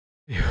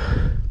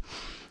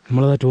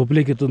നമ്മളതാ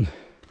ടോപ്പിലേക്ക് എത്തുന്നു.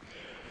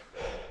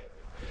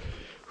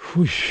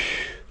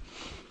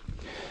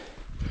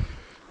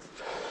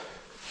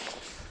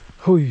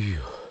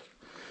 അയ്യോ,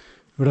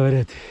 ഇവിടെ വരെ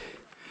എത്തി.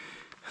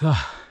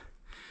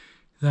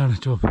 ഇതാണ്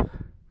ടോപ്പ്.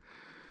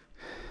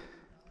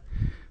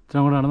 ഇത്ര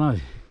കൂടെ നടന്നാൽ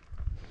മതി.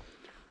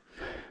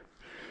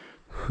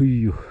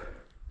 അയ്യോ,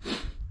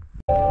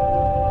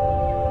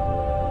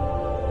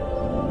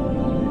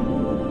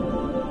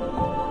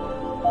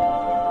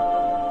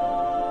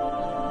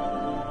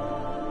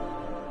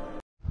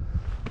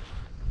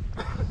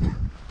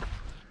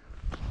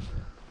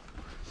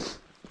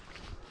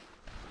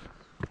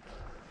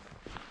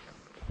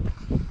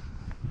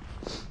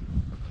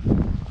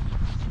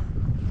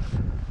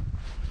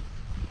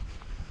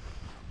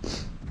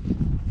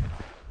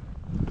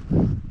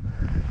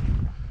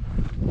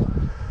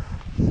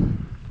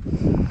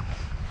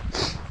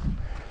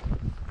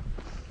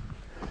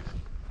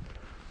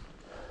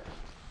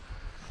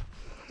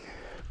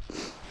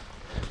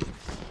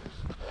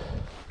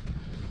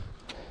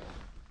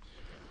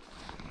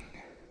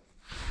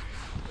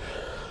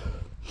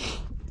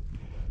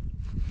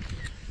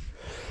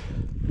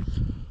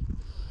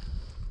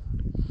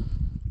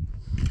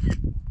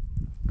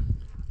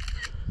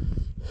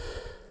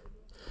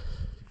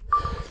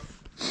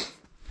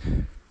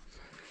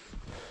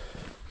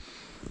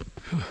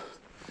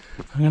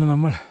 അങ്ങനെ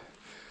നമ്മൾ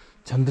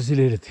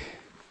ചന്ദ്രശിലയിലെത്തി.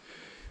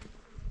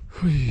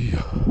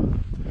 അയ്യോ,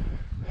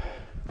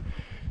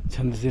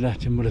 ചന്ദ്രശില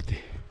ടെമ്പിളെത്തി.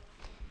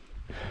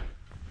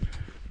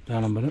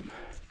 ഇതാണമ്പലം.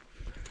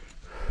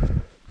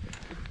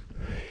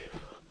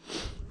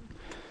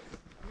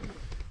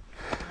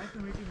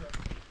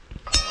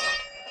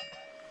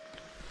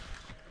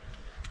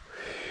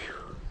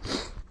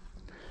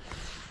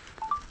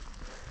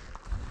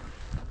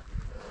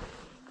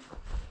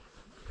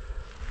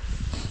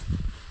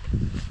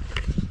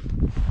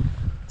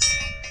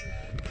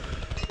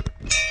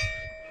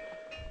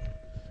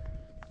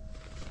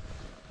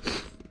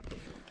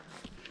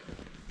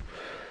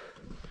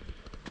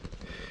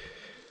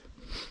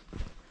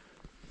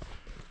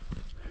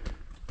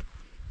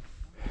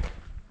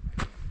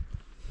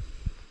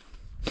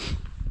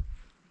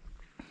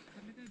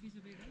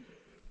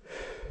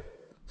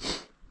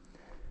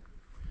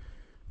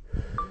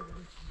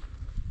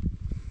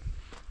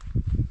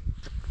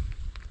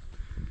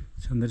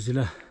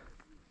 ചന്ദ്രശില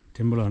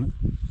ടെമ്പിളാണ്.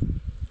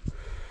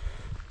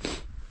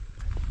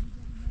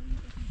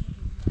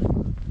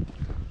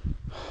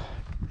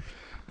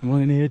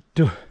 നമ്മളിങ്ങനെ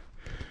ഏറ്റവും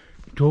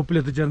ടോപ്പിൽ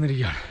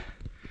എത്തിച്ചേർന്നിരിക്കുകയാണ്.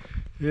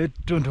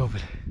 ഏറ്റവും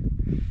ടോപ്പിൽ.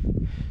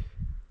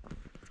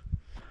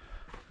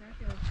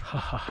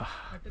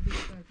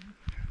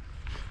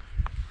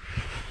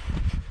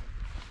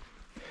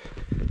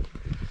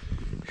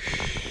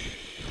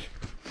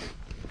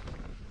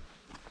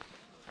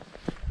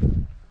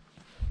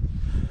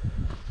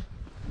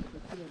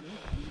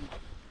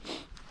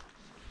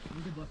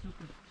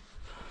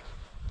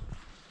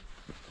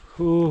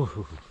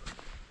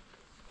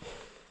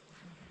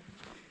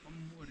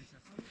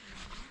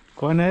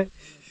 कौन है?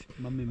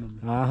 मम्मी.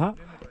 हाँ हाँ,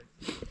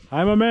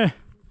 हाय मम्मी.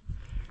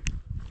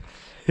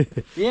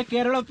 ये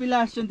केरल पिला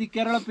आछंती.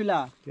 केरल पिला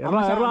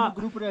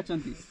ग्रुप रे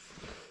अछंती.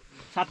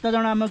 7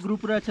 जण हम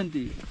ग्रुप रे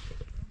अछंती.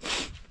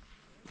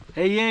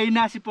 ये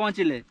इना आसी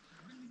पहुंचले.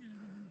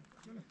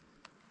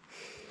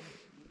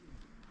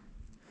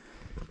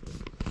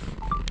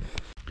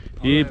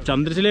 ഈ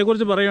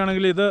ചന്ദ്രശിലയെക്കുറിച്ച്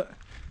പറയുകയാണെങ്കിൽ ഇത്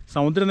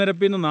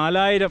സമുദ്രനിരപ്പിൽ നിന്ന്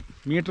 4000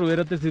 മീറ്റർ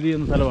ഉയരത്തിൽ സ്ഥിതി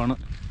ചെയ്യുന്ന സ്ഥലമാണ്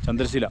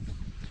ചന്ദ്രശില.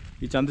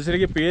 ഈ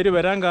ചന്ദ്രശിലയ്ക്ക് പേര്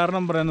വരാൻ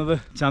കാരണം പറയുന്നത്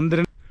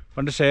ചന്ദ്രൻ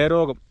പണ്ട്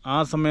ക്ഷയരോഗം, ആ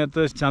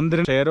സമയത്ത്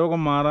ചന്ദ്രൻ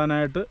ക്ഷയരോഗം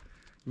മാറാനായിട്ട്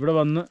ഇവിടെ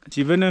വന്ന്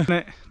ശിവനെ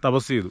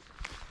തപസ് ചെയ്തു.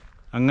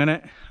 അങ്ങനെ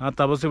ആ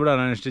തപസ് ഇവിടെ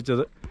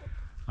അനുഷ്ഠിച്ചത്.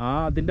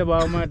 അതിൻ്റെ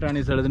ഭാഗമായിട്ടാണ്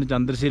ഈ സ്ഥലത്തിന്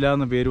ചന്ദ്രശില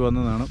എന്ന പേര്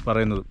വന്നതെന്നാണ്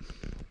പറയുന്നത്.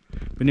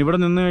 പിന്നെ ഇവിടെ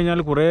നിന്ന്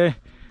കഴിഞ്ഞാൽ കുറേ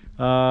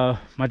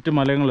മറ്റ്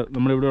മലകൾ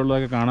നമ്മളിവിടെ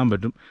ഉള്ളതൊക്കെ കാണാൻ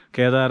പറ്റും.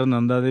 കേദാരം,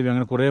 നന്ദാദേവി,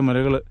 അങ്ങനെ കുറേ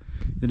മലകൾ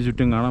ഇതിന്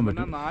ചുറ്റും കാണാൻ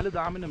പറ്റും. 4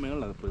 ഡാമിൻ്റെ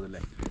മേളിലാണ് ഇപ്പോൾ ഇതല്ലേ?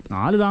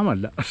 4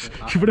 ഡാമല്ല,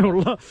 ഇവിടെ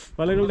ഉള്ള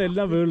മലകളുടെ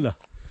എല്ലാം മേളിലാണ്.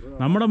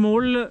 നമ്മുടെ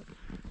മുകളിൽ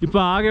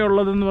ഇപ്പോൾ ആകെ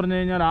ഉള്ളതെന്ന് പറഞ്ഞു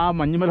കഴിഞ്ഞാൽ ആ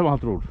മഞ്ഞുമല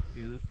മാത്രമേ ഉള്ളൂ.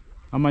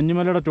 ആ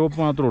മഞ്ഞുമലയുടെ ടോപ്പ്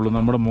മാത്രമേ ഉള്ളൂ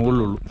നമ്മുടെ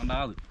മുകളിലുള്ളൂ.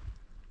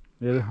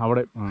 ഏത്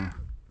അവിടെ?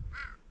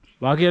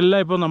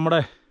 ബാക്കിയെല്ലാം ഇപ്പോൾ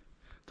നമ്മുടെ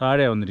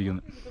താഴെയാണ്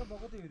വന്നിരിക്കുന്നത്.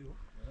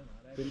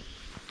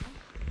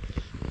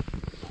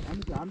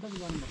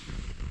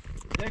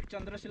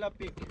 ചന്ദ്രശില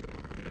പീക്ക്.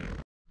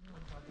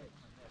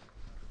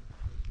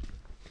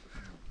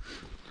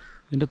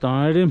 ഇതിൻ്റെ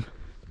താഴെയും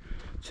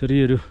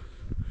ചെറിയൊരു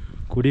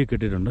കൊടിയൊക്കെ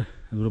ഇട്ടിട്ടുണ്ട്.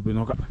 അതിവിടെ പോയി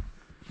നോക്കാം.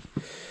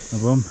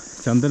 അപ്പം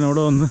ചന്ദ്രൻ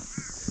അവിടെ വന്ന്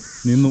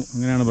നിന്നു,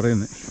 അങ്ങനെയാണ്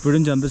പറയുന്നത്.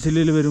 ഇപ്പോഴും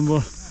ചന്ദ്രശിലയിൽ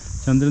വരുമ്പോൾ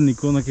ചന്ദ്രൻ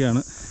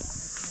നിൽക്കുമെന്നൊക്കെയാണ്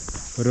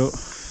ഓരോ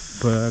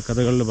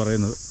കഥകളിൽ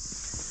പറയുന്നത്.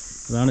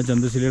 അതാണ്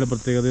ചന്ദ്രശിലയുടെ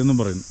പ്രത്യേകതയെന്നും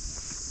പറയുന്നു.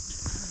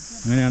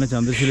 അങ്ങനെയാണ്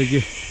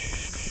ചന്ദ്രശിലയ്ക്ക്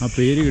ആ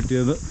പേര്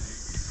കിട്ടിയത്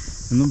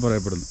എന്നും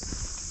പറയപ്പെടുന്നു.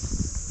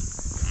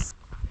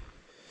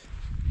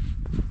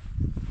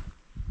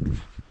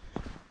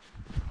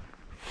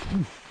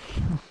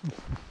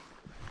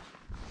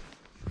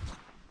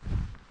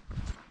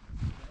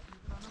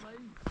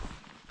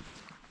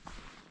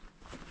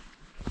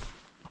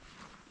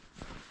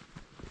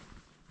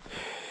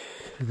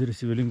 ഇതൊരു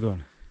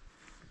ശിവലിംഗമാണ്,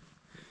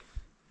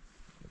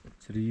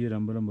 ചെറിയൊരു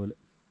അമ്പലം പോലെ.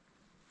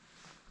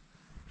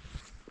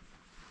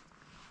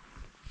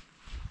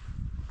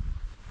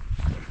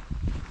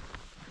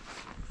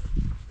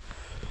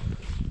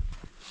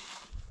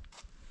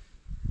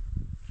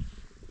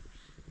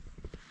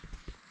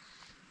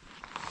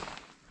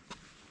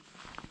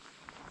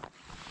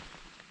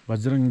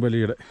 ബജ്രംഗ്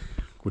ബലിയുടെ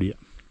കുടിയ.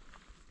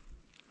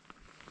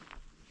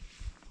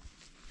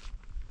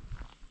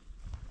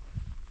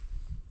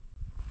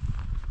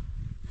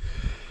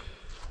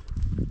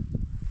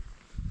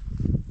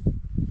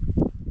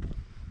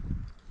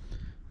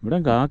 ഇവിടെ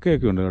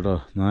കാക്കയൊക്കെ ഉണ്ട് കേട്ടോ.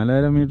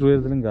 4000 മീറ്റർ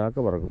ഉയരത്തിലും കാക്ക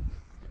പറക്കും.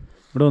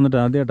 ഇവിടെ വന്നിട്ട്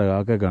ആദ്യമായിട്ടാണ്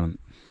കാക്കയെ കാണുന്നത്.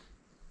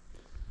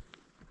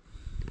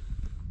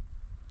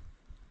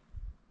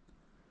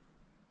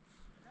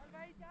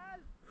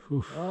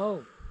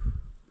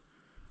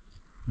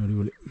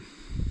 അടിപൊളി.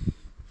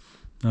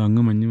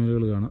 അങ്ങ്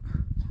മഞ്ഞുമലകൾ കാണാം.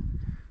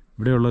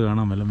 ഇവിടെയുള്ള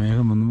കാണാൻ വല്ല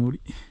മേഘം വന്നു മൂടി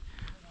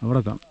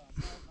അവിടെ കാണാം.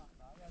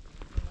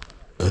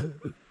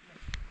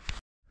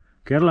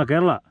 കേരള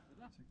കേരള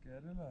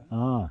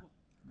ആ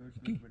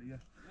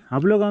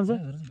आप लोग कहाँ से?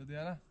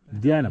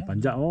 लुधियाना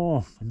पंजाब. ओ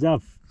पंजाब.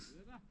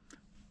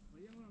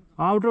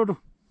 आओ उठो उठो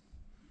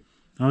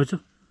आओ चो.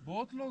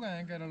 बहुत लोग आए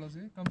हैं केरला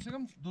से कम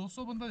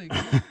 200 बंदा देख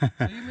लिया.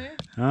 सही में?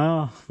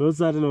 हाँ बहुत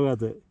सारे लोग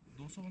आते हैं.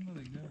 200 बंदा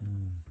देख लिया.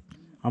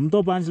 हम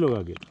तो 5 लोग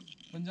आ गए.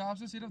 पंजाब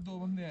से सिर्फ 2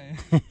 बंदे आए हैं.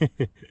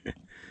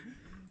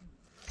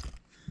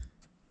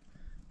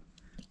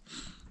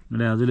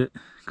 ഇവിടെ അതിൽ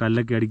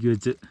കല്ലൊക്കെ അടുക്കി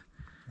വെച്ച്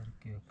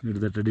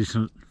ഇവിടുത്തെ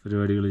ട്രഡീഷണൽ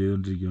പരിപാടികൾ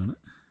ചെയ്തുകൊണ്ടിരിക്കുകയാണ്.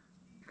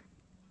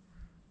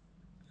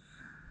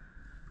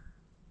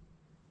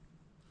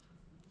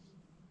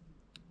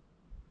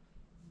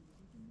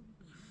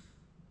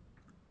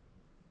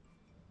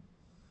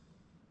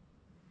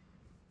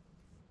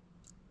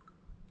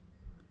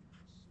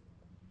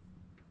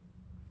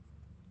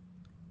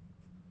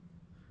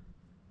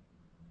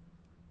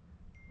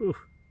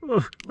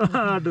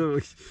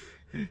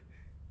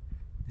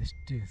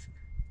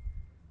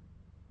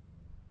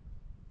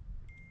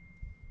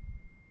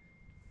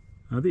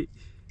 അതെ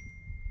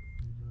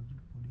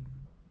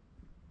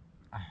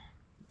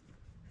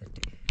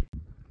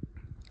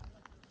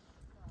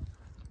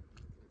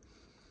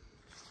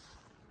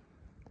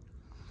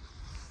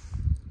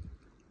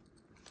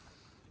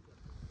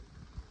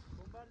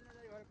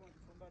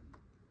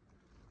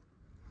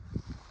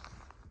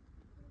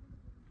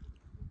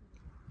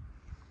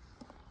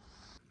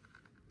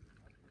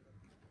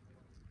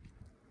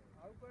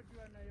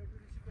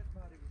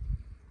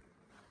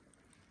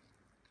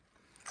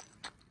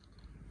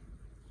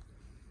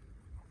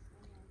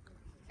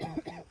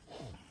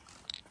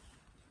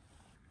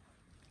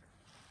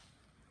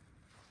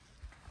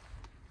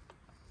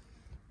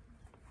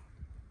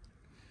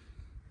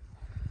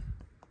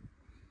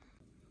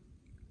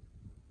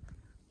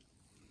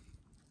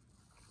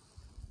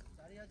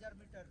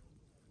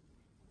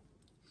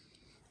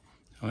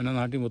അവനെ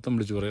നാട്ടിൽ മൊത്തം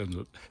വിളിച്ച്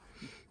പറയുന്നത്.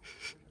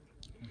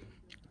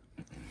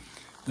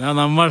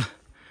 നമ്മൾ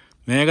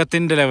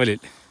മേഘത്തിൻ്റെ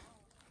ലെവലിൽ.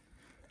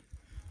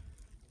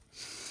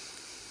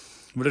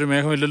 ഇവിടെ ഒരു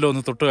മേഘമില്ലല്ലോ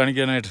ഒന്ന് തൊട്ട്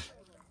കാണിക്കാനായിട്ട്.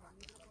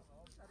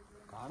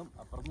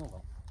 അപ്പം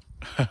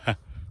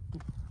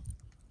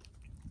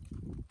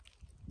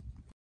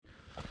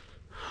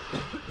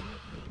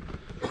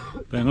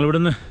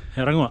ഞങ്ങളിവിടുന്ന്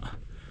ഇറങ്ങുക.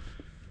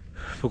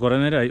 ഇപ്പോൾ കുറേ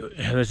നേരമായി,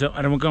 ഏകദേശം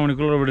 1/4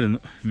 മണിക്കൂർ ഇവിടെ ഇരുന്നു.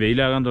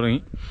 വെയിലാകാൻ തുടങ്ങി.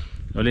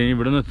 അതുപോലെ ഇനി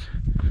ഇവിടുന്ന്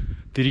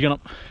തിരിക്കണം.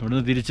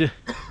 ഇവിടുന്ന് തിരിച്ച്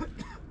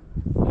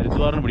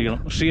ഹരിദ്വാറിന്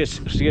പിടിക്കണം.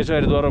 ഋഷികേശ്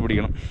ഹരിദ്വാറിന്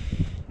പിടിക്കണം.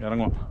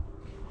 ഇറങ്ങുക.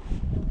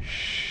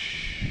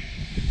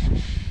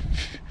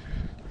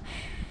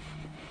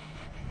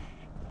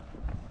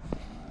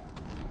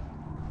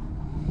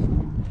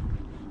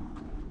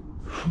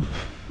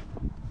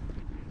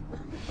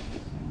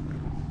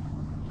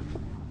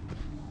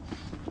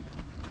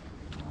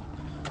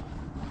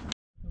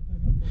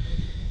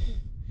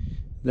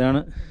 ഇതാണ്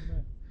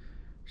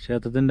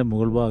ക്ഷേത്രത്തിൻ്റെ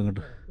മുകൾ ഭാഗം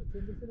കേട്ടോ.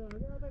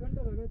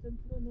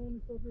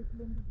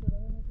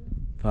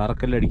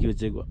 പാറക്കല്ലടുക്കി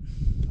വെച്ചേക്കുക.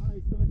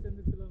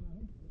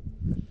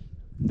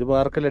 ഇത്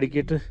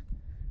പാറക്കല്ലടുക്കിയിട്ട്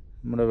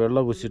നമ്മുടെ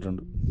വെള്ളം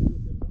കുശിട്ടുണ്ട്.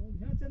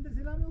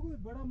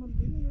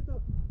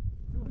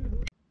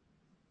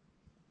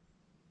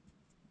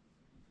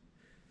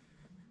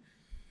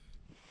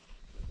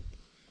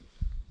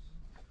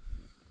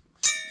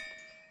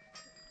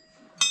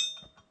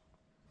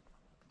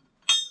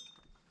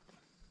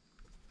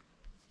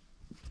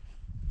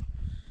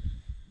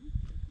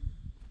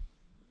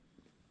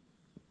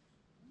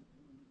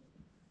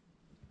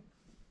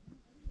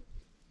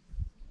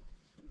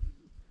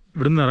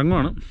 ഇവിടുന്ന്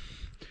ഇറങ്ങുവാണ്.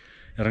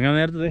 ഇറങ്ങാൻ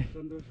നേരത്തെ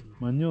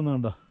മഞ്ഞ് വന്നു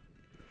കണ്ടോ,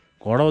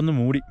 കോട വന്ന്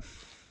മൂടി.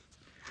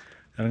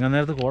 ഇറങ്ങാൻ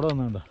നേരത്ത് കോട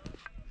വന്നു കണ്ടോ,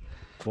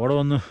 കോട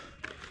വന്ന്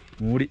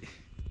മൂടി.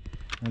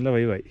 നല്ല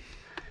വൈവായി.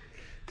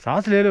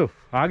 സാസ് ലേലോ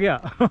ആകെയാ.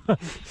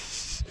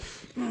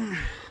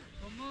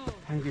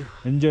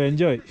 Enjoy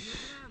enjoy.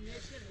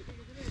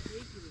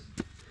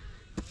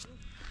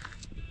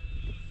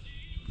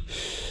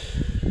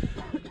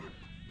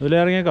 അതിൽ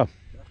ഇറങ്ങിയേക്കാം.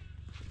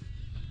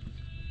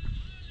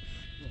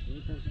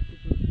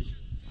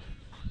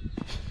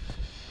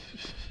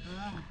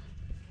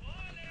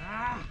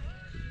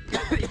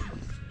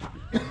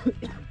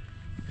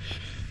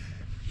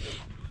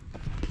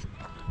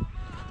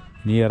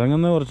 ഇനി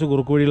ഇറങ്ങുന്ന കുറച്ച്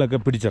കുറുക്ക് വഴികളൊക്കെ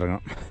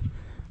പിടിച്ചിറങ്ങാം.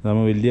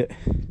 അതാകുമ്പോൾ വലിയ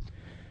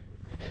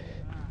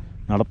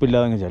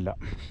നടപ്പില്ലാതെ അങ്ങ് ചെല്ലാം.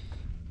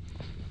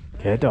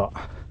 കയറ്റവാ,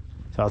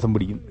 ശ്വാസം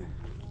പിടിക്കും.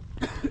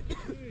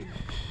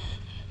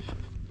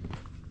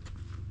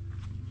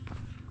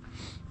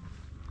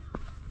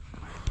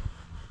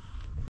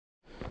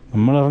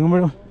 നമ്മൾ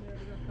ഇറങ്ങുമ്പോഴും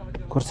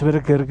കുറച്ച് പേരെ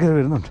കയറി കയറി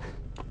വരുന്നുണ്ട്.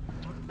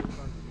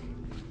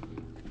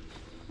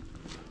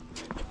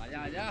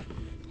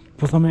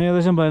 ഇപ്പോൾ സമയം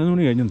ഏകദേശം 11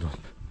 മണി കഴിഞ്ഞെന്ന്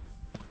തോന്നുന്നു.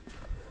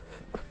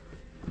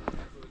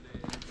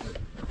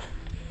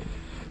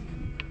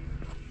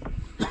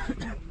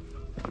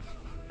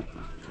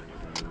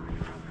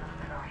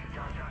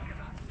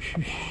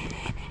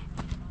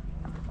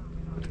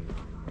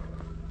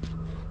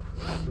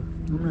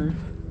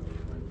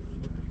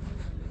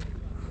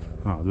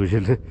 അത്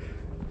വഴിയല്ലേ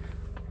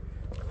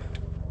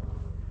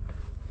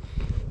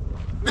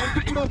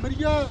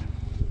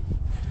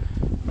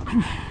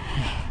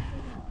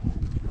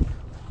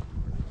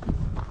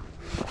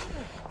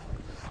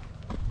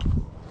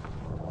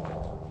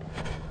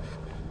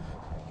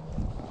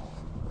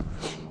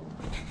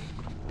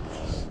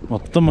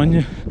മൊത്തം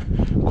മഞ്ഞ്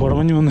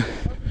കുടമഞ്ഞ് വന്ന്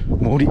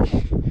മൂടി.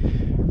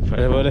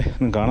 പഴയ പോലെ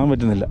ഒന്നും കാണാൻ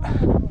പറ്റുന്നില്ല.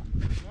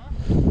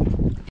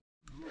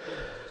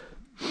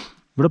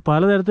 ഇവിടെ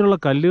പലതരത്തിലുള്ള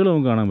കല്ലുകൾ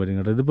നമുക്ക് കാണാൻ പറ്റും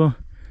കേട്ടോ. ഇതിപ്പോൾ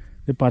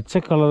ഈ പച്ച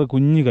കളർ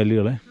കുഞ്ഞു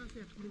കല്ലുകളെ,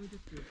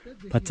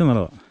 പച്ച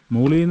നിറവാണ്,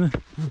 മുകളിൽ നിന്ന്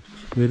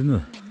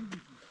വരുന്നത്.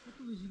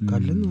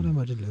 കല്ലെന്ന് പറയാൻ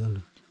പറ്റില്ല.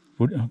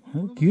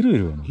 കീറി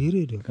വരുവാണ്. കീറി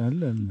വരും.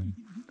 കല്ലല്ല,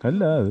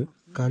 കല്ലാ അത്.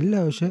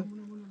 കല്ല പക്ഷെ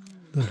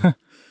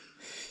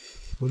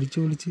പൊളിച്ച്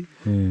പൊളിച്ച്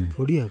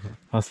പൊടിയാക്കാം.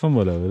 ഭസ്മം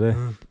പോലെ ആവും അല്ലേ.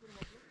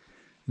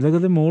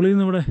 ഇതൊക്കെ മുകളിൽ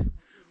നിന്ന് ഇവിടെ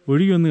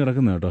ഒഴുകി വന്ന്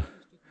കിടക്കുന്ന കേട്ടോ,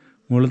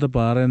 മുകളിലത്തെ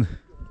പാറയെന്ന്.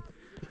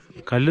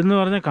 കല്ലെന്ന്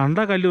പറഞ്ഞാൽ കണ്ട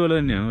കല്ല് പോലെ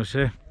തന്നെയാണ്,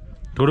 പക്ഷേ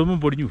തൊടുമ്പം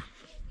പൊടിഞ്ഞു.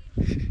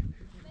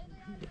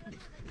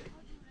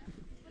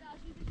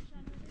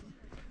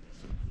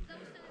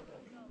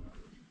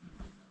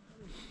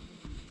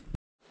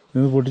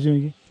 ഇത് പൊട്ടിച്ചു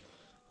നോക്കി,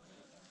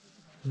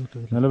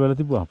 നല്ല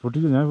വെള്ളത്തിൽ പോവാ.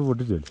 പൊട്ടിച്ചു, ഞാനിപ്പോൾ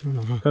പൊട്ടിച്ചു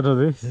കേട്ടോ.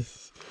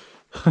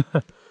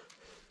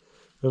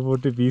 അത്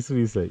പൊട്ടി പീസ്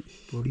പീസായി.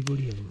 പൊടി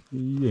പൊടിയാണ്.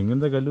 ഈ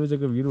എങ്ങനത്തെ കല്ല്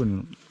വെച്ചൊക്കെ വീട്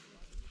പണിയണം.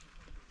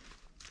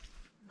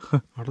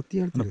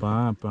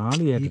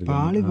 പാളിയായിട്ട്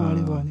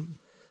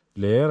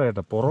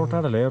ലെയറായിട്ടാ,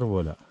 പൊറോട്ടയുടെ ലെയർ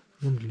പോലെ.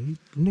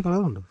 പിന്നെ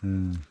കളറുണ്ടോ?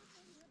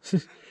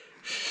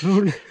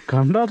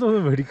 കണ്ടാത്തത്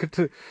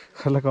വെടിക്കെട്ട്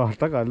നല്ല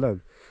കാട്ട കല്ല.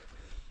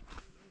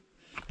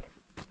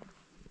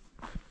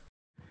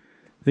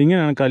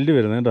 ഇതിങ്ങനെയാണ് കല്ല്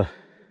വരുന്നത് കേട്ടോ.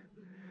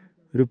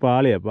 ഒരു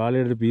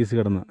പാളിയുടെ ഒരു പീസ്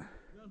കിടന്ന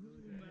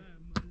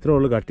ഇത്ര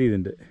ഉള്ളു കട്ട്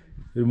ചെയ്തിട്ടുണ്ട്.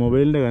 ഒരു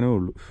മൊബൈലിൻ്റെ കനവേ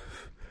ഉള്ളൂ.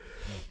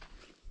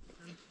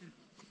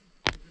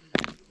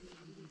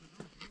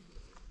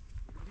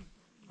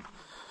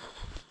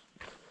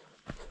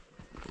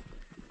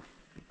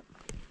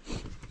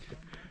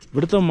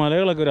 ഇവിടുത്തെ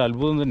മലകളൊക്കെ ഒരു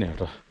അത്ഭുതം തന്നെയാണ്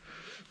കേട്ടോ.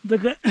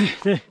 ഇതൊക്കെ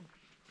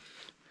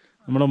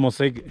നമ്മുടെ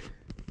മൊസൈക്ക്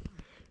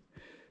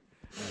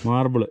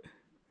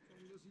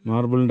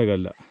മാർബിളിൻ്റെ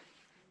കല്ല.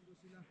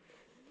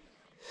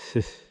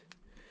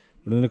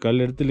 ഇവിടെ നിന്ന്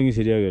കല്ലെടുത്തില്ലെങ്കിൽ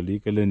ശരിയാകില്ല. ഈ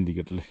കല്ല് തന്നെ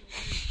ഇരിക്കട്ടല്ലേ.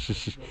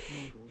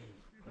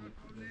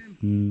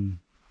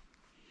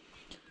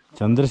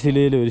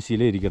 ചന്ദ്രശിലയിൽ ഒരു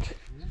ശില ഇരിക്കട്ടെ.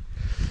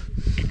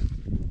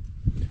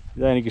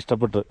 ഇതാ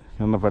എനിക്കിഷ്ടപ്പെട്ടത്.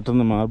 കാരണം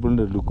പെട്ടെന്ന്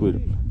മാർബിളിൻ്റെ ഒരു ലുക്ക്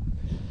വരും.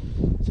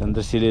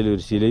 ചന്ദ്രശിലയിൽ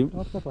ഒരു ശിലയും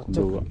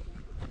പോവുക.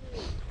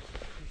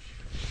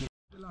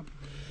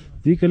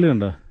 ഈ കല്ല്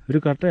കണ്ട ഒരു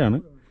കട്ടയാണ്,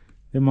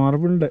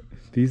 മാർബിളിൻ്റെ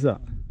പീസാ.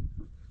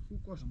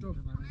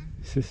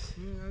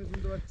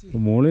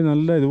 മോളിൽ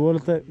നല്ല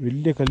ഇതുപോലത്തെ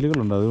വലിയ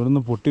കല്ലുകളുണ്ട്. അത്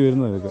ഇവിടുന്ന് പൊട്ടി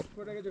വരുന്നത് ഇതൊക്കെ.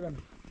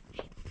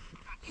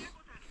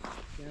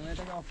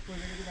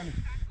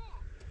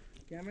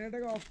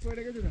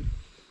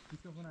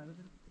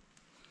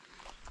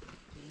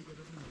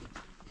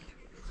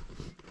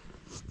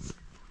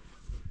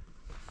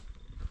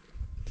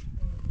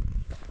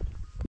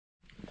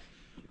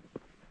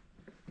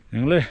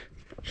 ഞങ്ങൾ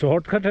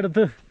ഷോർട്ട് കട്ട്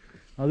എടുത്ത്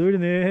അതുവഴി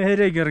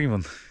നേരേക്ക് ഇറങ്ങി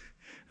വന്നു.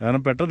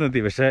 കാരണം പെട്ടെന്ന് എത്തി.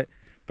 പക്ഷേ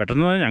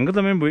പെട്ടെന്ന് പറഞ്ഞാൽ ഞങ്ങൾക്ക്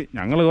സമയം പോയി.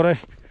 ഞങ്ങൾ കുറേ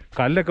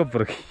കല്ലൊക്കെ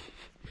പെറുക്കി.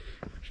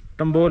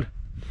 ഇഷ്ടംപോലെ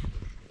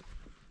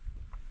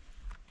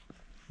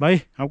ഭായ്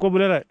നമുക്ക്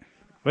പുലരെ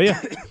ഭയ്യ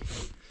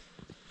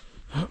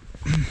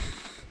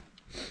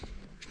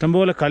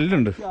ഇഷ്ടംപോലെ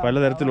കല്ലുണ്ട്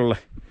പലതരത്തിലുള്ള.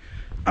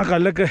 ആ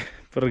കല്ലൊക്കെ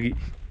പെറുക്കി.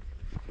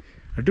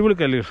 അടിപൊളി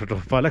കല്ലുകൾ കേട്ടോ,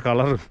 പല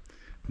കളറും.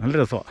 നല്ല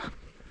രസമാണ്.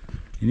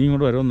 ഇനി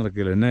ഇങ്ങോട്ട് വരവൊന്നും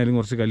നടക്കില്ല. എന്നായാലും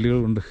കുറച്ച്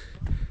കല്ലുകളുണ്ട്,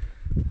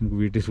 നമുക്ക്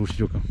വീട്ടിൽ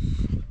സൂക്ഷിച്ച് വെക്കാം.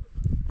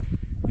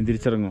 ഇനി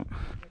തിരിച്ചിറങ്ങുക.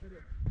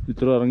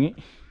 ഇത്ര ഇറങ്ങി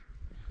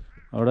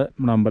അവിടെ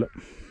നമ്മുടെ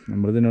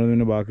അമ്പലത്തിനോട്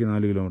പിന്നെ ബാക്കി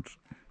 4 കിലോമീറ്റർ.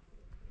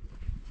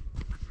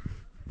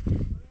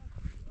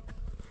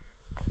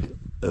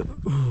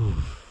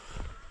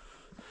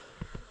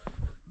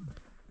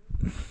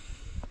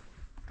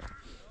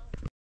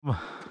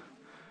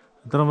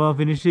 ഇത്ര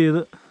ഫിനിഷ്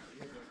ചെയ്ത്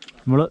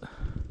നമ്മൾ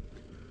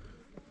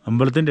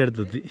അമ്പലത്തിൻ്റെ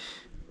അടുത്തെത്തി.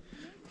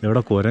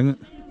 എവിടെ കുരങ്ങ്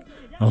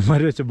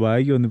അവന്മാർ വെച്ച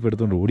ബാഗ് വന്നിപ്പോൾ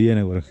എടുത്തോണ്ട്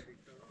ഓടിയാനേ കുരങ്ങ്.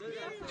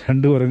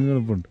 2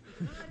 കുരങ്ങുകളിപ്പോൾ ഉണ്ട്.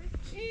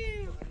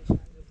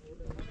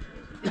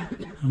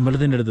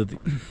 അമ്പലത്തിൻ്റെ അടുത്തെത്തി.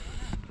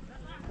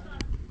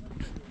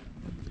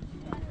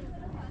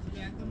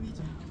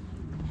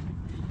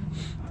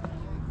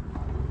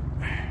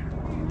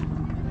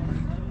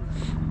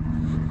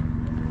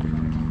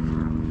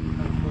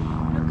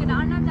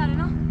 केदारनाथ जा रहे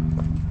ना?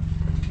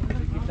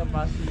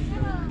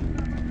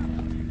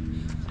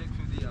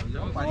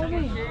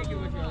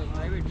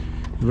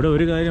 ഇവിടെ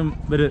ഒരു കാര്യം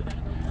ഇവർ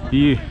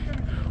ഈ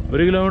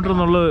 1 കിലോമീറ്റർ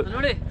എന്നുള്ളത്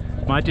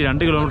മാറ്റി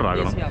 2 കിലോമീറ്റർ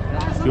ആക്കണം.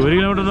 ഈ 1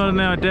 കിലോമീറ്റർ എന്ന്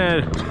പറഞ്ഞാൽ മറ്റേ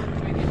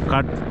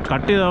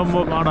കട്ട്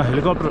ചെയ്താകുമ്പോൾ ആടാ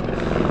ഹെലികോപ്റ്റർ.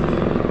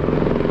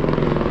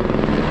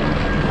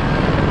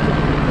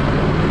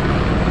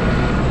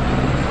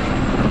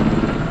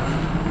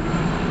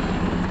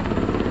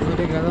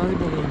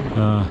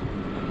 ആ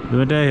ഇത്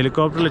മറ്റേ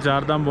ഹെലികോപ്റ്ററിൽ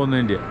ചാർത്താൻ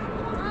പോകുന്നതിൻ്റെയാണ്.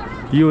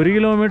 ഈ 1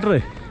 കിലോമീറ്റർ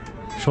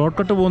ഷോർട്ട്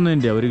കട്ട്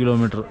പോകുന്നതിൻ്റെയാണ്. 1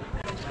 കിലോമീറ്റർ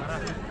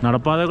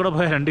നടപ്പാതെ കൂടെ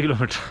പോയാൽ 2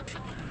 കിലോമീറ്റർ.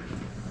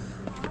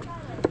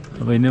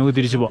 അപ്പോൾ ഇനി നമുക്ക്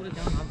തിരിച്ചു പോകാം.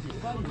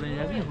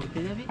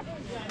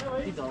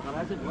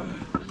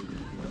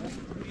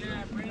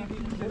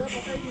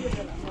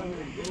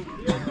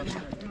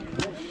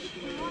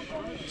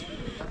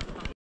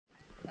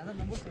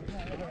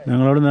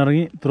 ഞങ്ങളവിടെ നിന്ന്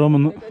ഇറങ്ങി ഇത്രയും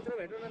വന്ന്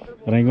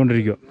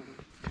ഇറങ്ങിക്കൊണ്ടിരിക്കുക.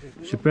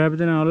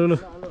 ഷിപ്പായപ്പത്തിന് ആളുകൾ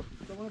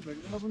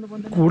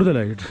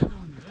കൂടുതലായിട്ട്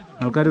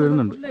ആൾക്കാർ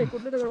വരുന്നുണ്ട്.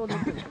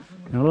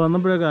 ഞങ്ങൾ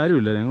വന്നപ്പോഴൊക്കെ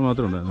ആരുമില്ല, ഞങ്ങൾ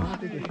മാത്രമേ ഉണ്ടായിരുന്നു.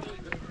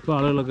 ഇപ്പോൾ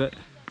ആളുകളൊക്കെ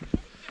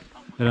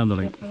വരാൻ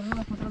തുടങ്ങി.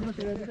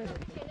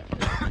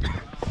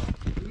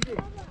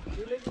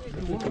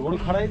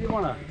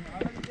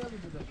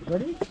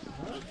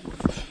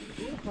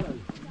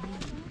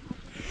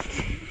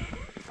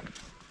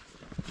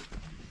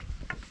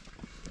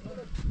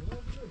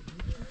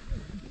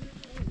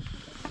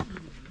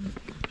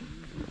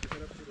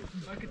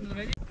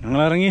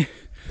 ഞങ്ങളിറങ്ങി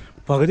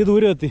പകുതി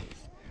ദൂരം എത്തി.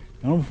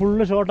 ഞങ്ങൾ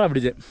ഫുള്ള് ഷോട്ടാണ്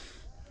പിടിച്ചത്.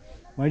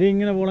 വഴി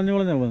ഇങ്ങനെ പൊളഞ്ഞ്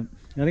പോകുന്നു.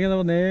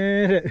 ഇറങ്ങിയപ്പോൾ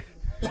നേരെ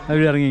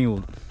വഴി ഇറങ്ങി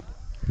പോകുന്നു.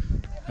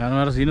 കാരണം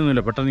വേറെ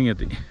സീനൊന്നുമില്ല, പെട്ടെന്ന് ഇങ്ങ്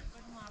എത്തി.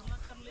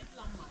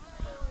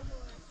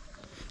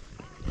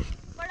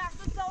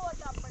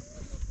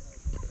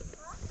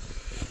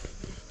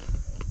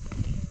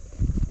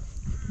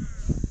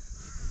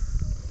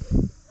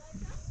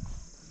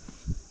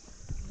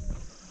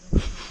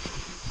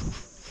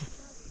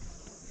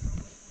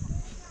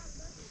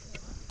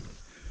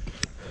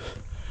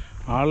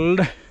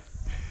 ആളുടെ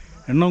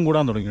എണ്ണം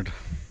കൂടാൻ തുടങ്ങി കേട്ടോ.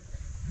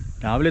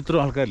 രാവിലെ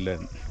ഇത്രയും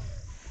ആൾക്കാരില്ലായിരുന്നു,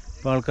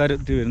 ഇപ്പോൾ ആൾക്കാർ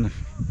എത്തി വരുന്നു.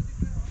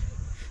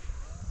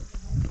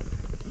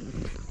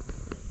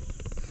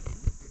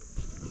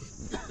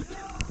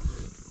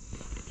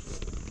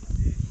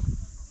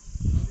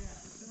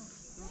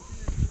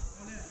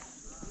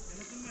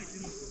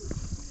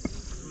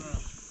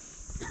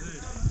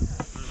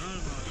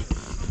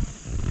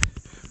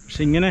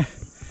 പക്ഷെ ഇങ്ങനെ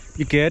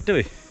ഈ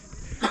കയറ്റവേ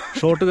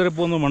ഷോട്ട് കയറി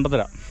പോകുന്നത്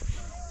മണ്ടത്തരാ.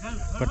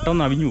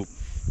 പെട്ടെന്ന് അവിഞ്ഞു പോകും.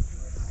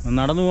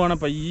 നടന്നു പോകണേ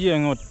പയ്യെ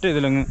അങ്ങ് ഒറ്റ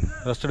ഇതിലങ്ങ്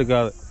റെസ്റ്റ്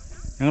എടുക്കാതെ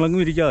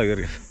ഞങ്ങളങ്ങും ഇരിക്കാതെ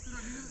കയറി.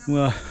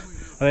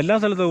 അതെല്ലാ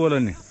സ്ഥലത്തും അതുപോലെ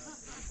തന്നെ.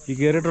 ഈ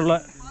കയറിയിട്ടുള്ള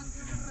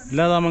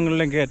എല്ലാ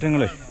ധാമങ്ങളിലെയും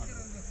കയറ്റങ്ങളെ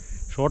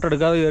ഷോട്ട്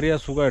എടുക്കാതെ കയറിയാൽ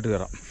സുഖമായിട്ട്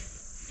കയറാം,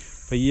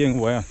 പയ്യെ അങ്ങ്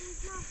പോയാൽ.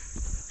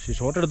 പക്ഷേ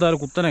ഷോട്ട് എടുത്താൽ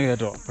കുത്തനെ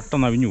കയറ്റോ,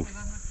 പെട്ടെന്ന് അവിഞ്ഞു പോകും.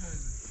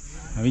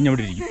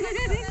 അവിഞ്ഞവിടെ ഇരിക്കും.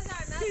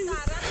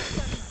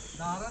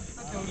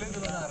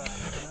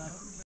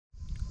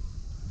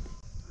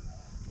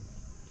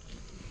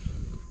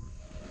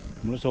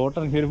 നമ്മൾ ഷോട്ട്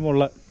ഇറങ്ങി വരുമ്പോൾ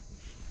ഉള്ള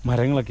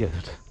മരങ്ങളൊക്കെയാണ്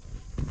കേട്ടോ.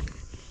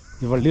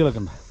 ഈ വള്ളികളൊക്കെ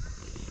ഉണ്ട്.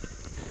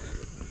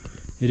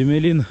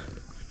 എരുമേലിയിൽ നിന്ന്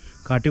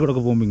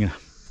കാട്ടിക്കൂടൊക്കെ പോകുമ്പോൾ ഇങ്ങനെ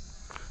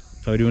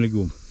ശബരിമലയ്ക്ക്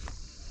പോകും.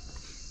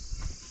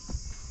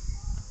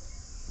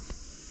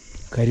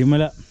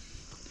 കരിമല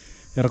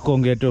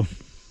ഇറക്കവും കയറ്റവും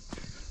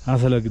ആ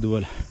സ്ഥലമൊക്കെ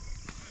ഇതുപോലെ.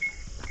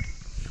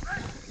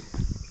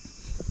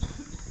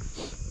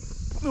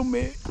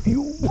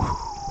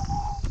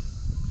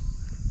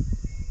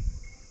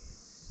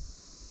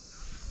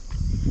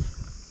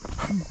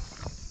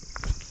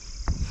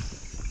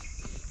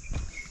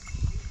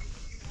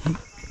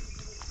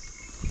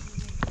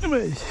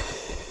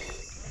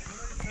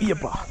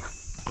 Iepa.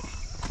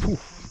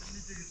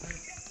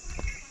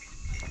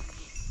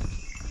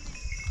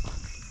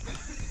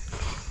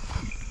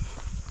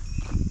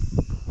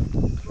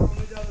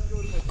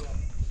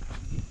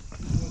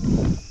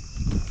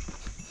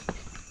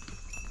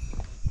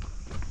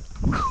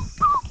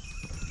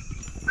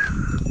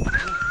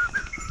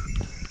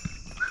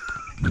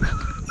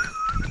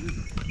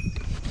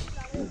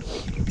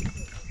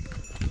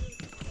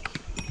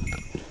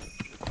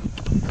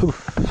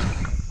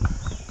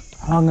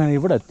 അങ്ങനെ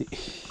ഇവിടെ എത്തി.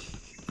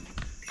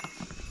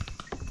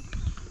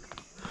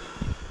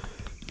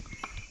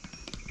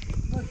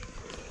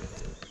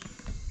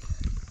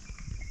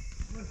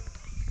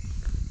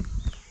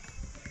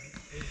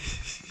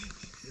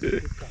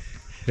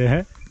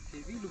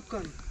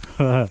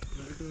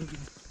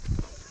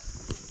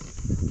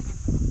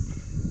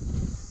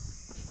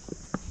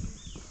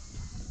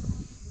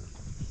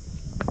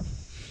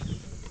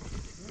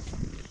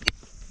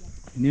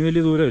 ഇനി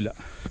വലിയ ദൂരമില്ല,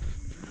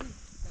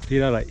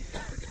 തീരാറായി.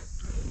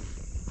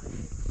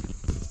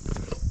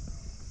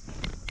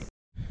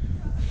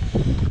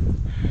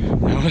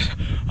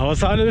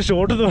 അവസാനം ഒരു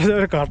ഷോട്ട് എന്ന്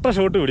പറഞ്ഞാൽ കട്ട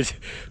ഷോട്ട് പിടിച്ച്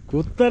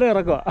കുത്തനെ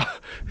ഇറക്കുക.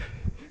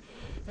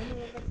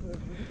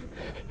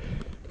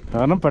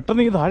 കാരണം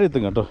പെട്ടെന്ന് ഈ താഴെ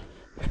എത്തും കേട്ടോ.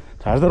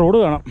 താഴത്തെ റോഡ്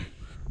കാണാം,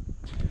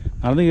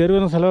 നടന്ന് കയറി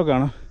വരുന്ന സ്ഥലമൊക്കെ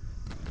കാണാം.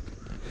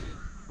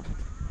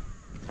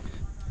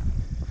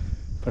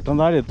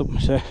 പെട്ടെന്ന് താഴെ എത്തും,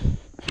 പക്ഷേ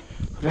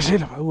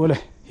രക്ഷയില്ല. അതുപോലെ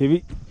ഹെവി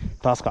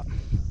ടാസ്ക്കാണ്.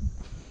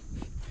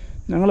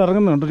 ഞങ്ങൾ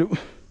ഇറങ്ങുന്നുണ്ടൊരു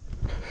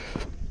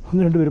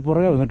 1-2 പേര്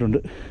പുറകെ വന്നിട്ടുണ്ട്.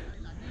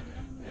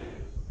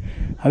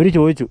 അവർ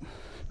ചോദിച്ചു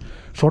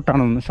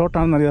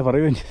ഷോർട്ടാണെന്ന് അറിയാതെ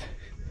പറയുകയും ചെയ്തു.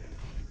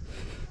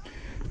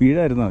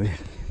 വീഴായിരുന്നു മതി.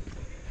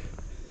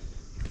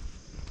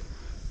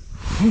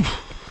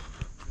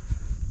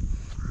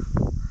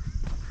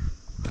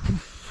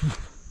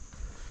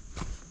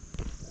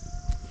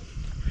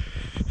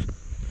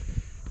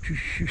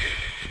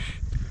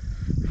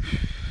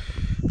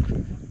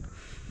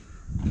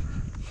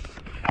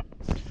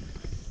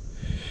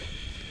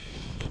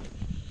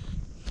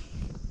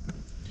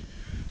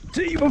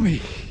 ദൈവമേ,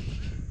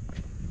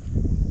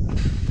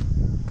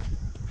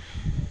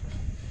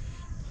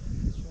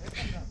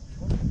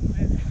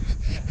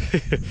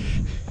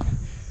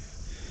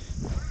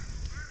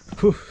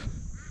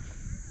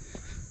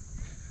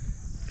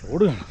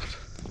 റോഡ് കാണാം.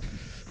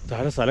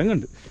 താഴെ സ്ഥലം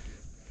കണ്ട്,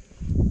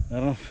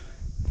 കാരണം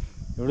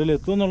എവിടെയെങ്കിലും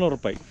എത്തുമെന്നുള്ള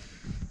ഉറപ്പായി.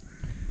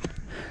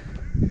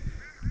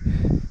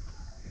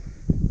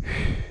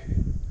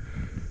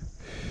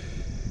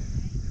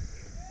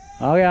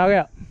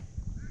 ആകെയാ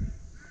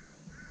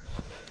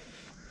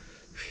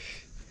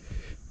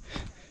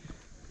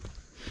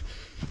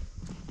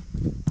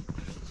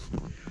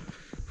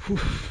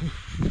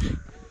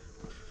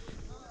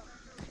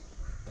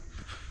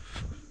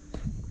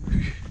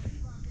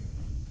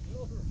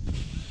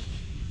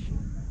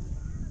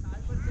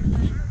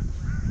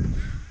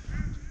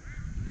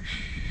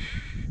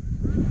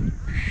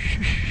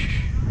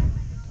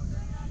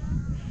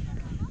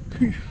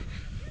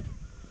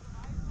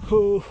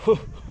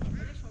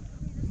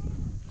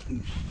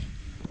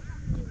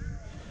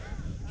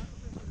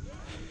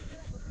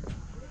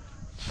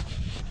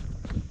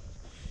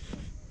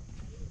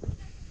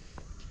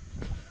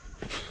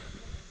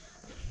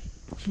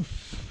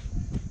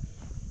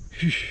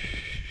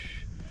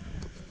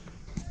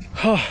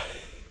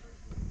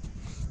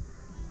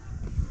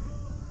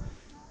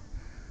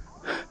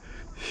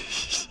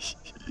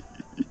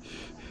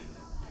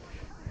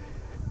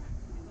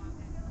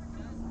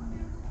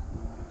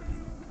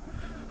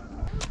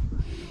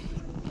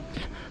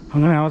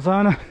അങ്ങനെ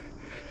അവസാന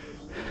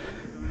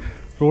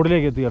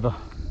റോഡിലേക്ക് എത്തി കേട്ടോ,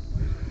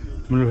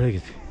 മുകളിലേക്ക്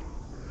എത്തി.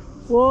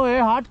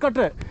 Heart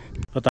cut.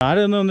 അപ്പോൾ താഴെ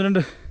നിന്ന്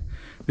 1-2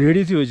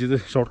 ലേഡീസ് ചോദിച്ചു ഇത്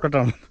ഷോർട്ട്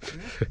കട്ടാണ്.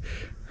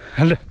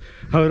 അല്ല,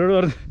 അവരോട്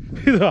പറഞ്ഞു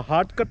ഇത്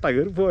ഹാർട്ട് കട്ടാണ്,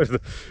 കയറി പോയത്,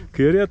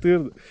 കയറിയാൽ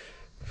തീർന്ന്.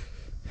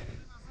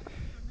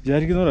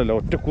 വിചാരിക്കുന്നവരല്ല,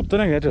 ഒറ്റ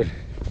കുത്തനെ കയറ്റല്ലേ.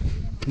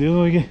 ഇത്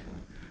നോക്കി,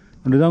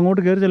 ഇത്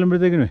അങ്ങോട്ട് കയറി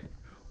ചെല്ലുമ്പോഴത്തേക്കിനേ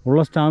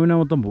ഉള്ള സ്റ്റാമിന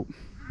മൊത്തം പോവും.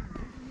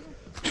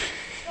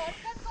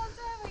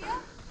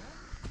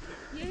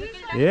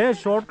 ये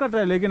शॉर्टकट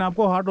है, लेकिन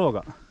आपको हार्ड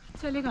होगा.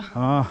 चलेगा,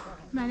 हाँ,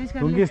 मैनेज कर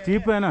क्योंकि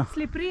स्टीप है ना.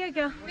 स्लिपरी है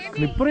क्या?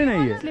 स्लिपरी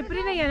नहीं है,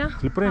 स्लिपरी नहीं है ना?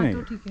 स्लिपरी नहीं.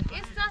 तो ठीक है.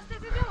 इस रास्ते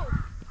से जाओ.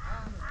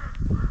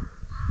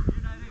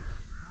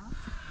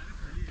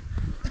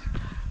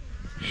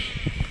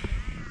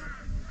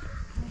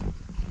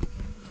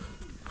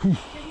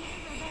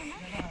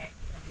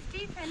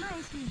 स्टीप है ना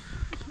इसलिए.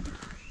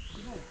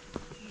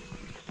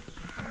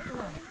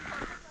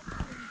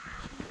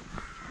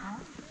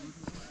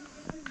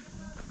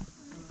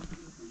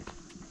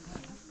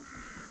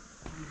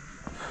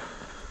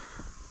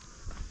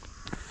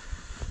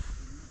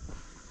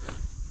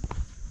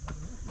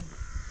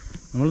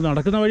 നമ്മൾ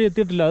നടക്കുന്ന വഴി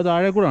എത്തിയിട്ടില്ല, അത്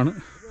താഴെ കൂടാണ്.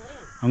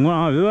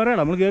 ഇത് വേറെ,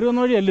 നമ്മൾ കയറി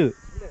വന്ന വഴിയല്ല, ഇത്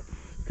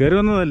കയറി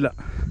വന്നതല്ല,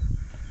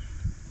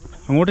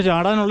 അങ്ങോട്ട്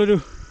ചാടാനുള്ളൊരു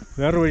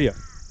വേറൊരു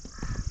വഴിയാണ്.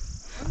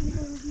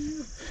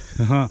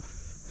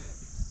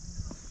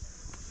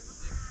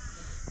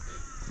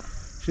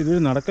 പക്ഷെ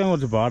ഇതൊരു നടക്കാൻ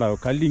കുറച്ച് പാടാവും,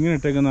 കല്ല് ഇങ്ങനെ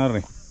ഇട്ടേക്കുന്ന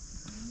പറഞ്ഞേ.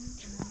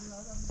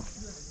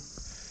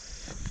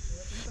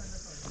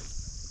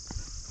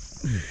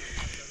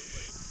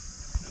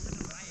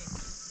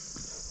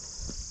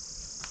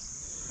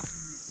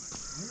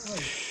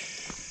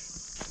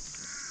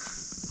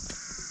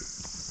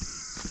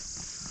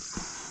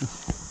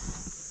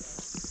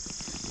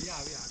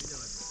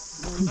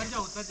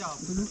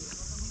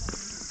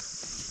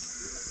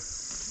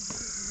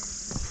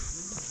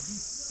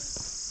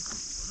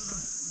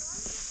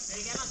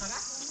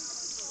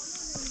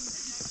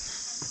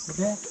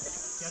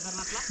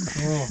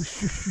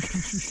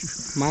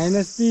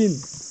 -3.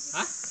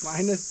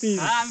 -3.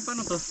 आम्ही पण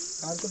होतो.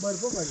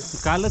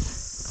 कालच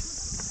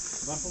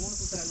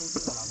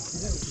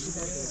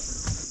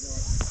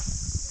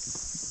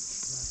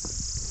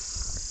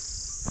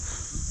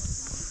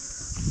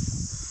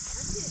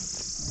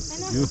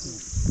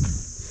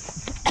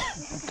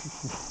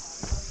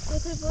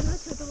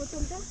ছোট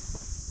বোতলটা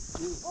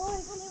ও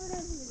এখানে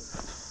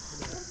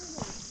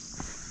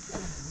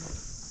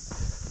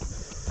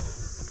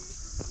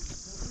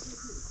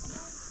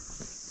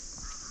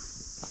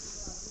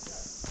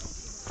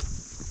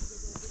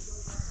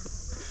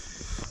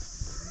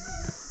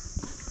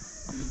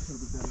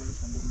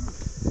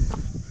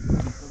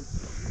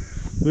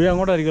വഴി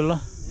അങ്ങോട്ടായിരിക്കുമല്ലോ,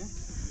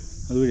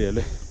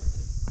 അതുവഴിയല്ലേ.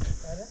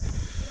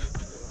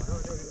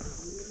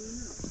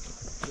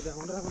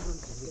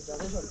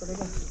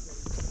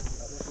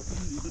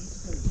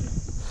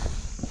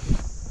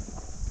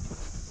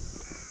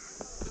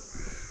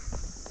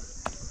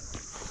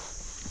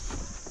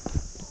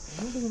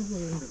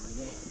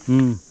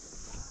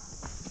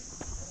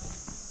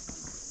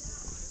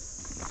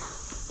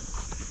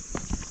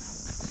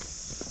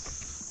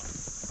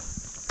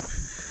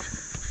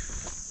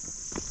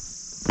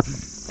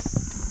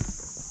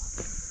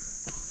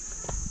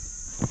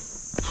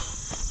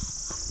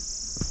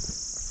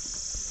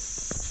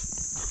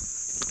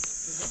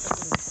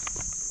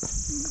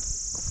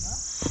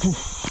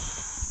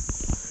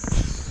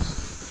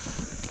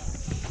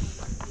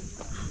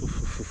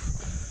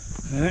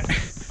 അങ്ങനെ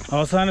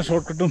അവസാന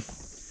ഷോർട്ട് കട്ടും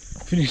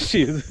ഫിനിഷ്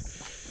ചെയ്ത്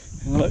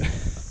ഞങ്ങൾ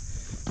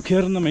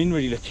കയറുന്ന മെയിൻ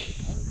വഴിയിലെത്തി.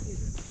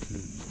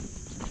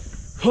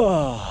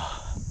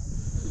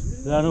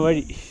 ഇതാണ്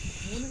വഴി.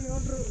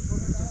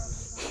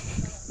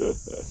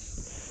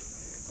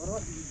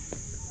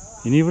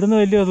 ഇനി ഇവിടുന്ന്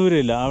വലിയ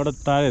ദൂരമില്ല, അവിടെ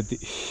താഴെ എത്തി.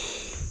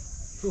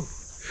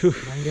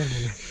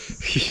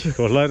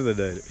 കൊള്ളായിരുന്നു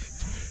എന്തായാലും.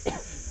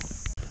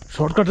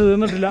 ഷോർട്ട് കട്ട്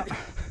തീർന്നിട്ടില്ല,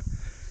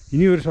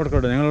 ഇനിയൊരു ഷോർട്ട്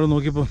കട്ട്. ഞങ്ങളവിടെ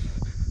നോക്കിയപ്പോൾ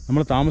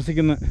നമ്മൾ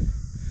താമസിക്കുന്ന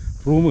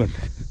റൂം കണ്ട്,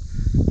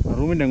 ആ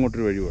റൂമിൻ്റെ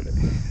അങ്ങോട്ടൊരു വഴി പോലെ.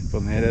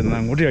 ഇപ്പം നേരെ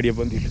അങ്ങോട്ട്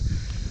ചാടിയപ്പോൾ എന്തില്ല,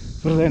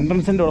 വെറുതെ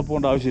എൻട്രൻസിൻ്റെ അവിടെ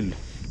പോകേണ്ട ആവശ്യമില്ല.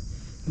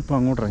 ഇപ്പം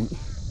അങ്ങോട്ടിറങ്ങി.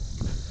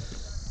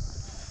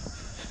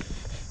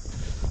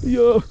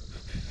 അയ്യോ,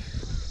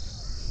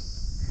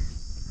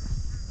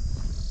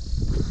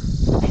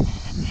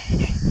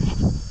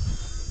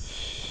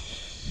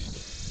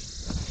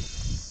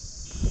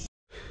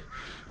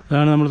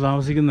 അതാണ് നമ്മൾ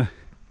താമസിക്കുന്ന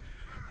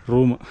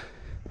റൂം.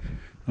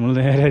 നമ്മൾ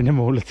നേരെ അതിൻ്റെ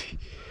മുകളിലെത്തി.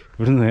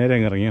 ഇവിടുന്ന് നേരെ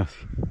അങ്ങ് ഇറങ്ങിയാൽ മതി.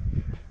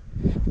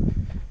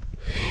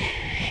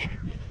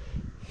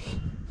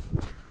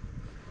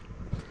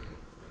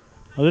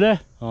 അതിലേ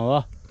വാ,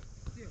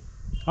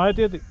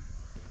 എത്തി.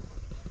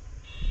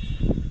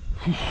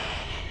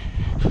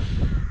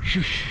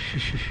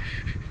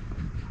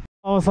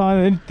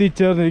 അവസാനം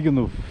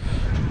എത്തിച്ചേർന്നിരിക്കുന്നു.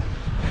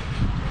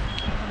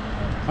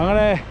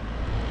 അങ്ങനെ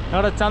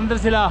ഞങ്ങളുടെ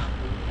ചന്ദ്രശില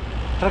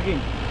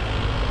ട്രക്കിംഗ്,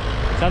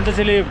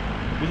 ചന്ദ്രശിലയും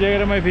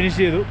വിജയകരമായി ഫിനിഷ്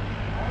ചെയ്തു.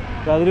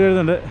 അതിൽ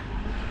വരുന്നുണ്ട്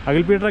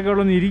അഖിൽ പീറ്ററൊക്കെ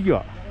അവിടെ ഒന്ന് ഇരിക്കുക.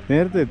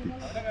 നേരത്തെ എത്തി.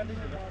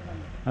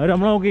 അവർ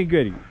നമ്മളെ നോക്കി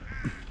നിൽക്കുമായിരിക്കും.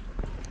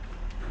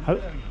 അത്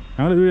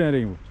ഞങ്ങൾ വീട് നേരെ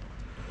പോകും.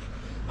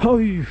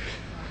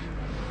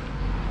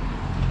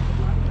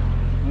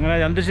 അങ്ങനെ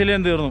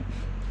ചന്ദ്രശിലയും തീർന്നു.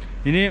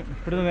 ഇനി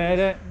ഇവിടുന്ന്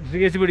നേരെ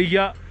ഋഷികേശ്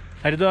പിടിക്കുക,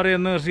 ഹരിദ്വാർ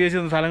ചെന്ന് ഋഷികേശ്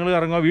എന്ന സ്ഥലങ്ങൾ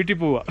ഇറങ്ങുക, വീട്ടിൽ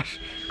പോവുക.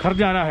 ഘർ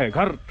ജാനാ ഹേ,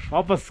 ഘർ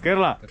വാപ്പസ്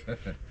കേരള.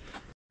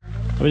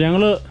 അപ്പോൾ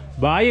ഞങ്ങൾ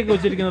ബാഗൊക്കെ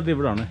വെച്ചിരിക്കുന്നത്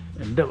ഇവിടാണ്.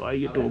 എൻ്റെ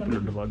ബാഗ്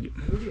ടോപ്പിലുണ്ട്, ഭാഗ്യം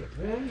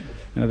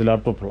അതിനകത്ത്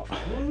ലാപ്ടോപ്പുള്ള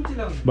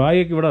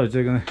ബാഗൊക്കെ ഇവിടെ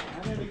വെച്ചേക്കുന്നത്.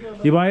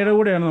 ഈ ബാഗയുടെ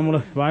കൂടെയാണ് നമ്മൾ,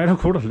 ബാഗയുടെ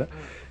കൂടെ അല്ല,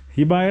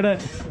 ഈ ബാഗയുടെ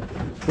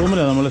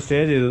റൂമിലാണ് നമ്മൾ സ്റ്റേ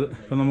ചെയ്തത്.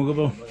 ഇപ്പം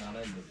നമുക്കിപ്പോൾ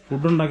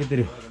ഫുഡുണ്ടാക്കി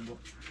തരും.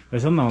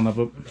 വിശന്നാ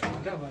വന്നപ്പം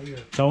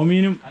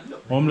ചൗമീനും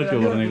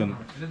ഓംലെറ്റും പറഞ്ഞേക്കുന്നു.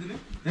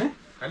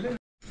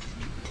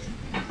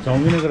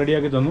 ചൗമീനൊക്കെ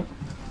റെഡിയാക്കി തന്നു.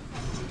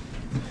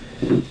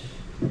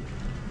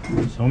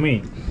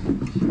 ചൗമീൻ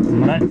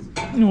നമ്മുടെ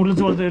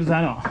നൂഡിൽസ് പോലത്തെ ഒരു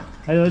സാധനമാണ്.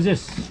 അത്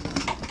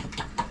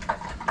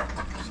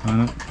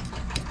സാധനം.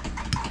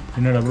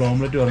 പിന്നെ ഡബിൾ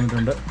ഓംലെറ്റ്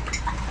പറഞ്ഞിട്ടുണ്ട്.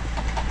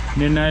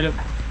 ഇനി എന്നായാലും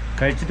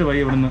കഴിച്ചിട്ട് പോയി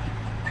ഇവിടുന്ന്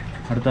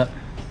അടുത്ത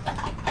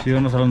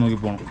സ്വീകരണ സ്ഥലം നോക്കി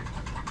പോകണം.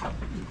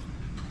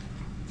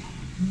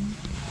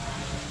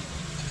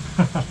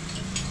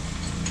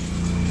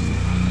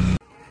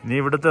 ഇനി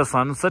ഇവിടുത്തെ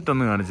സൺസെറ്റ്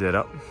ഒന്ന് കാണിച്ചു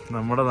തരാം.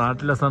 നമ്മുടെ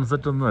നാട്ടിലെ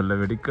സൺസെറ്റ് ഒന്നും അല്ല,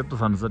 വെടിക്കെട്ട്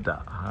സൺസെറ്റാ.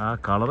 ആ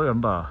കളറ്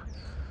കണ്ടാ,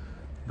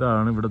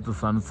 ഇതാണ് ഇവിടുത്തെ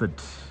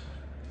സൺസെറ്റ്.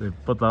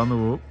 ഇപ്പം താന്നു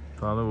പോവും,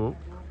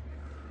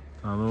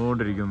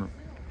 താന്നുകൊണ്ടിരിക്കുന്നു.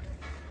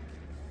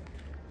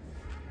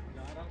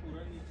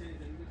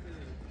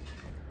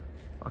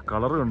 ആ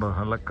കളറ് കണ്ടോ,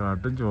 നല്ല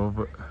കാട്ടും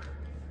ചുവപ്പ്.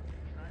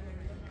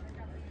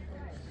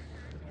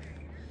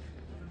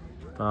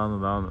 താന്ന്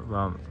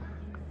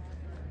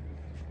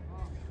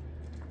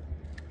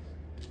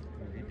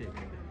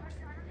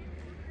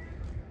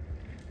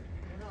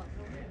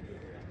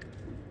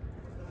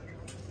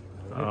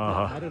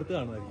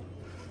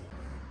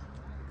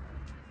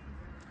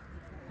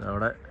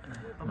അവിടെ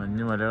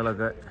മഞ്ഞ്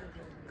മലകളൊക്കെ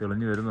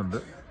തെളിഞ്ഞു വരുന്നുണ്ട്.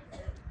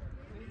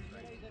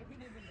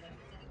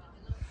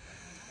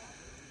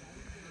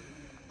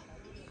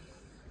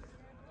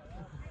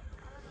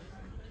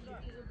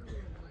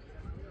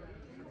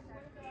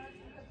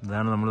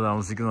 ഇതാണ് നമ്മൾ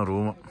താമസിക്കുന്ന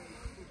റൂം.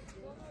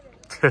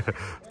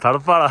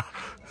 തണുപ്പാടാ.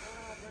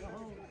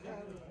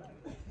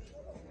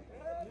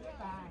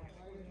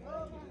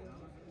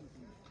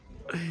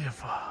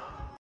 അയ്യപ്പാ.